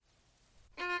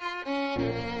Welcome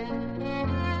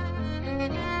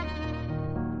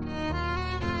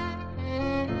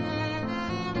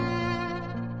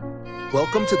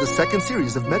to the second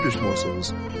series of Medrash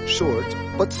Morsels, short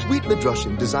but sweet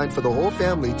midrashim designed for the whole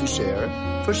family to share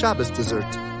for Shabbos dessert.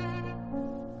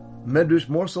 Medrash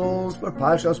Morsels for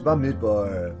Parshas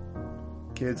BAMIDBAR.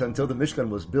 Kids, until the Mishkan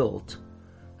was built,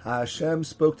 Hashem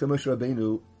spoke to Moshe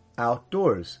Rabbeinu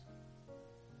outdoors.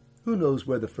 Who knows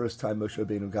where the first time Moshe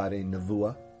Rabbeinu got a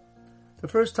nevuah? The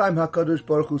first time HaKadosh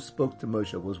Baruch Hu spoke to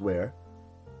Moshe was where?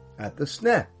 At the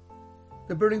sneh,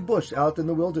 the burning bush out in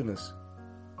the wilderness.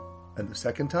 And the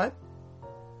second time?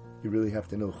 You really have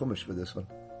to know Chumash for this one.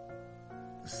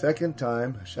 The second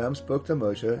time Hashem spoke to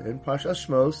Moshe in Parshas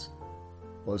Shmos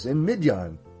was in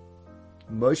Midian.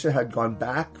 Moshe had gone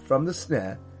back from the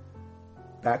sneh,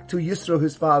 back to Yisro,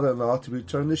 his father-in-law, to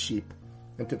return the sheep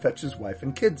and to fetch his wife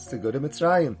and kids to go to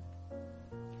Mitzrayim.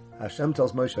 Hashem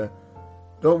tells Moshe,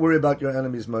 "Don't worry about your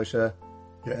enemies, Moshe.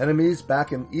 Your enemies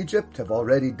back in Egypt have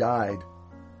already died."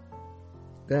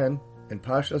 Then, in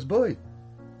Parshas Bo,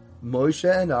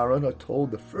 Moshe and Aaron are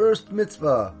told the first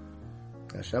mitzvah.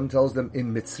 Hashem tells them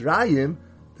in Mitzrayim,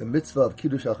 the mitzvah of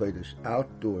Kiddush HaChodesh,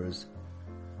 outdoors.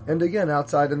 And again,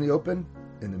 outside in the open,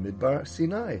 in the Midbar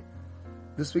Sinai.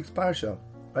 This week's Parsha,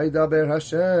 Vaydaber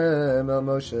Hashem el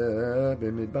Moshe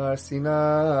b'Midbar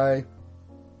Sinai.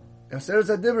 Aser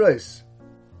Zadibros.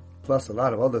 Plus a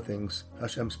lot of other things.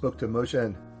 Hashem spoke to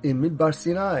Moshe in Midbar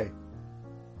Sinai.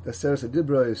 Aser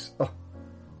Zadibros. Oh,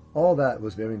 all that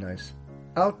was very nice.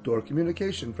 Outdoor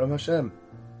communication from Hashem.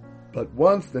 But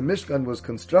once the Mishkan was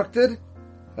constructed,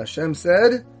 Hashem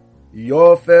said,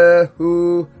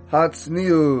 Yofehu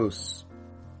Hatznius.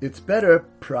 It's better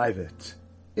private.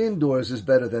 Indoors is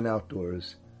better than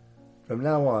outdoors. From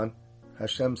now on,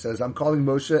 Hashem says, I'm calling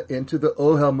Moshe into the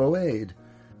Ohel Moed,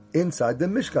 inside the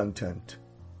Mishkan tent.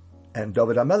 And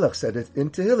David HaMelech said it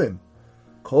in Tehillim,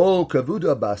 Kol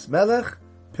Kavuda Bas Melech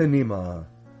Penima.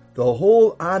 The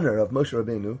whole honor of Moshe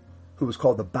Rabbeinu, who was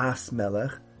called the Bas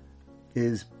Melech,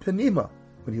 is Penima,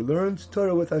 when he learns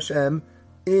Torah with Hashem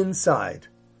inside.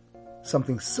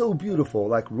 Something so beautiful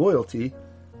like royalty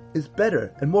is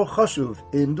better and more chashuv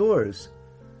indoors.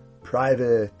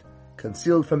 Private,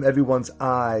 concealed from everyone's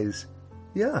eyes.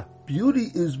 Yeah,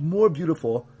 beauty is more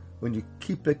beautiful when you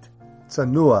keep it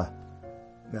Tsanua.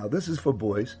 Now this is for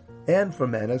boys and for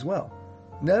men as well.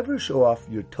 Never show off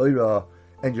your Torah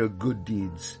and your good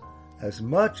deeds. As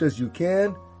much as you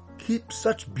can, keep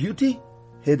such beauty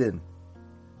hidden.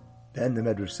 Then the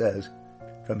Medrash says,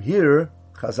 from here,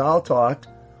 Chazal taught,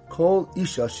 Kol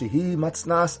Isha Shehi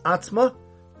Matznas Atzma,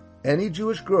 any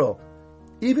Jewish girl,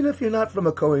 even if you're not from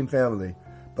a Kohen family,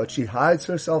 but she hides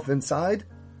herself inside,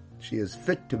 she is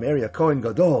fit to marry a Kohen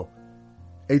Gadol.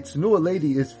 A Tsanua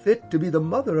lady is fit to be the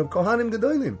mother of Kohanim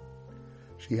Gadolim.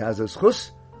 She has a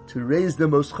schus to raise the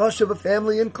most chash of a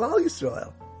family in Klal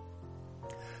Yisrael.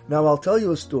 Now I'll tell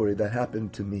you a story that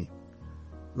happened to me.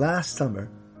 Last summer,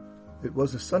 it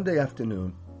was a Sunday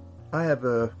afternoon. I have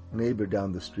a neighbor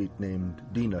down the street named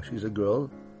Dina. She's a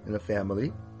girl in a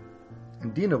family.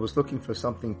 And Dina was looking for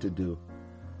something to do.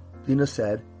 Dina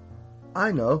said,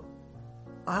 I know,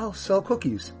 I'll sell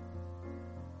cookies.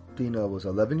 Dina was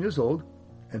 11 years old,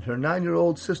 and her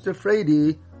 9-year-old sister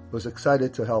Frady was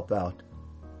excited to help out.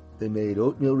 They made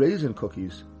oatmeal raisin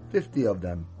cookies, 50 of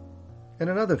them, and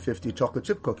another 50 chocolate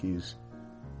chip cookies.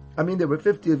 I mean, there were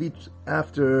 50 of each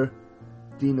after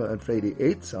Dina and Frady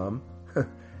ate some,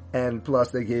 and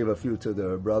plus they gave a few to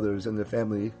their brothers and their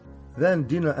family. Then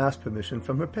Dina asked permission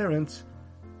from her parents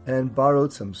and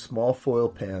borrowed some small foil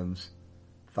pans,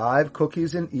 5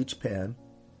 cookies in each pan,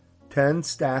 10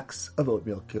 stacks of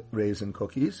oatmeal raisin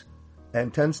cookies,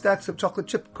 and 10 stacks of chocolate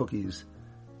chip cookies,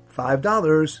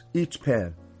 $5 each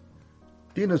pan.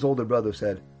 Dina's older brother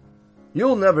said,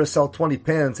 You'll never sell 20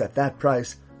 pans at that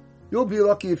price. You'll be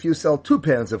lucky if you sell 2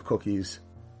 pans of cookies.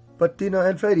 But Dina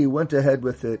and Frady went ahead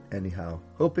with it anyhow,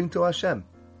 hoping to Hashem.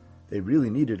 They really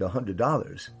needed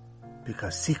 $100,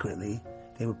 because secretly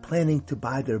they were planning to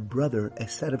buy their brother a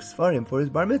set of Sfarim for his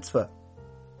bar mitzvah.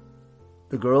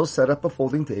 The girls set up a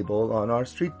folding table on our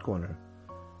street corner.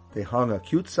 They hung a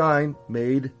cute sign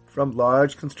made from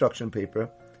large construction paper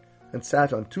and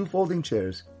sat on 2 folding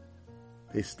chairs.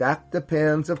 They stacked the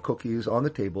pans of cookies on the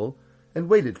table and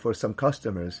waited for some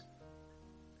customers.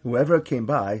 Whoever came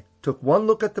by took one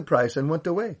look at the price and went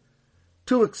away.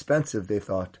 Too expensive, they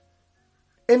thought.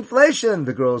 Inflation,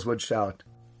 the girls would shout,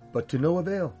 but to no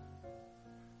avail.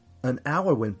 An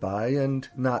hour went by and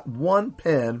not one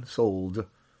pan sold.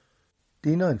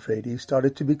 Dina and Frady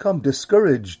started to become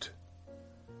discouraged.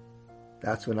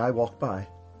 That's when I walked by.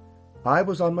 I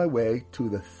was on my way to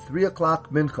the 3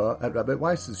 o'clock mincha at Rabbi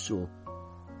Weiss's shul.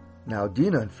 Now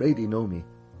Dina and Fredi know me.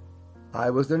 I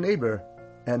was their neighbor,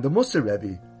 and the Mussar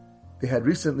Rebbe. They had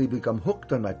recently become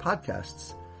hooked on my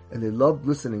podcasts, and they loved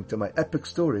listening to my epic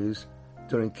stories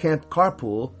during camp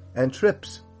carpool and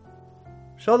trips.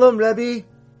 Shalom, Rebbe.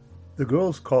 The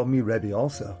girls call me Rebbe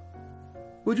also.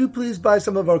 Would you please buy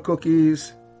some of our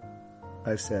cookies?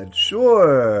 I said,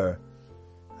 sure.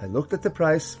 I looked at the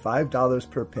price, $5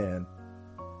 per pan.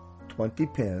 20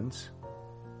 pans,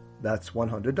 that's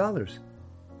 $100.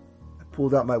 I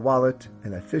pulled out my wallet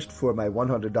and I fished for my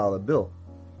 $100 bill.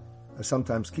 I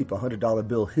sometimes keep a $100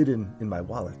 bill hidden in my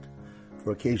wallet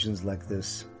for occasions like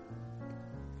this.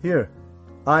 Here,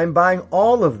 I'm buying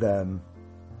all of them.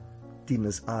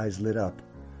 Dina's eyes lit up.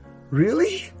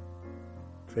 Really?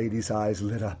 Fredi's eyes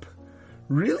lit up.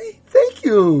 Really? Thank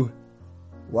you!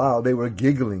 Wow, they were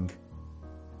giggling.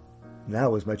 Now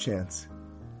was my chance.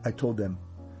 I told them,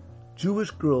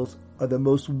 Jewish girls are the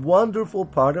most wonderful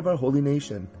part of our holy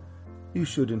nation. You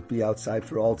shouldn't be outside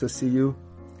for all to see you.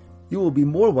 You will be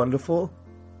more wonderful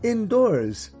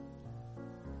indoors.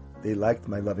 They liked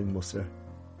my loving Mussar.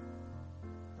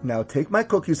 Now take my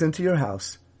cookies into your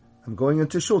house. I'm going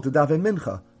into shul to daven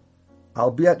mincha.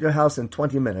 I'll be at your house in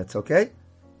 20 minutes, okay?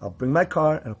 I'll bring my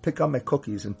car and I'll pick up my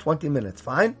cookies in 20 minutes,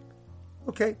 fine?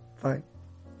 Okay, fine.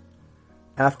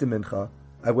 After mincha,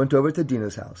 I went over to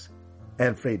Dina's house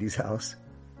and Fredi's house.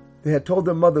 They had told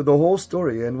their mother the whole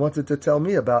story and wanted to tell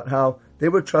me about how they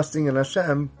were trusting in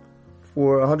Hashem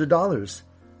for $100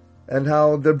 and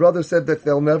how their brother said that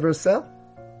they'll never sell.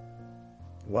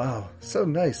 Wow, so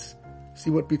nice. See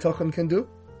what bitachon can do?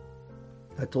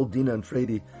 I told Dina and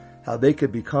Fredi how they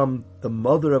could become the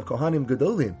mother of Kohanim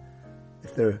Gedolim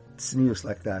if they're tznius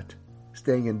like that,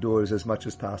 staying indoors as much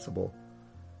as possible.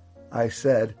 I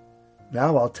said,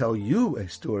 now I'll tell you a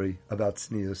story about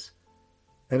tznius.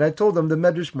 And I told them the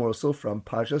Medrash morsel from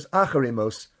Parshas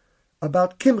Acharemos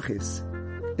about Kimchis.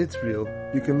 It's real.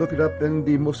 You can look it up in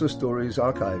the Mussar Stories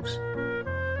archives.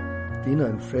 Dina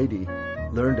and Fredi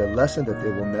learned a lesson that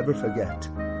they will never forget.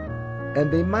 And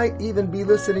they might even be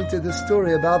listening to this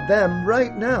story about them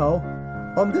right now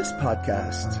on this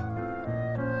podcast.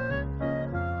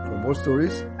 For more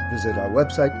stories, visit our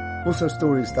website,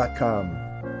 mussarstories.com.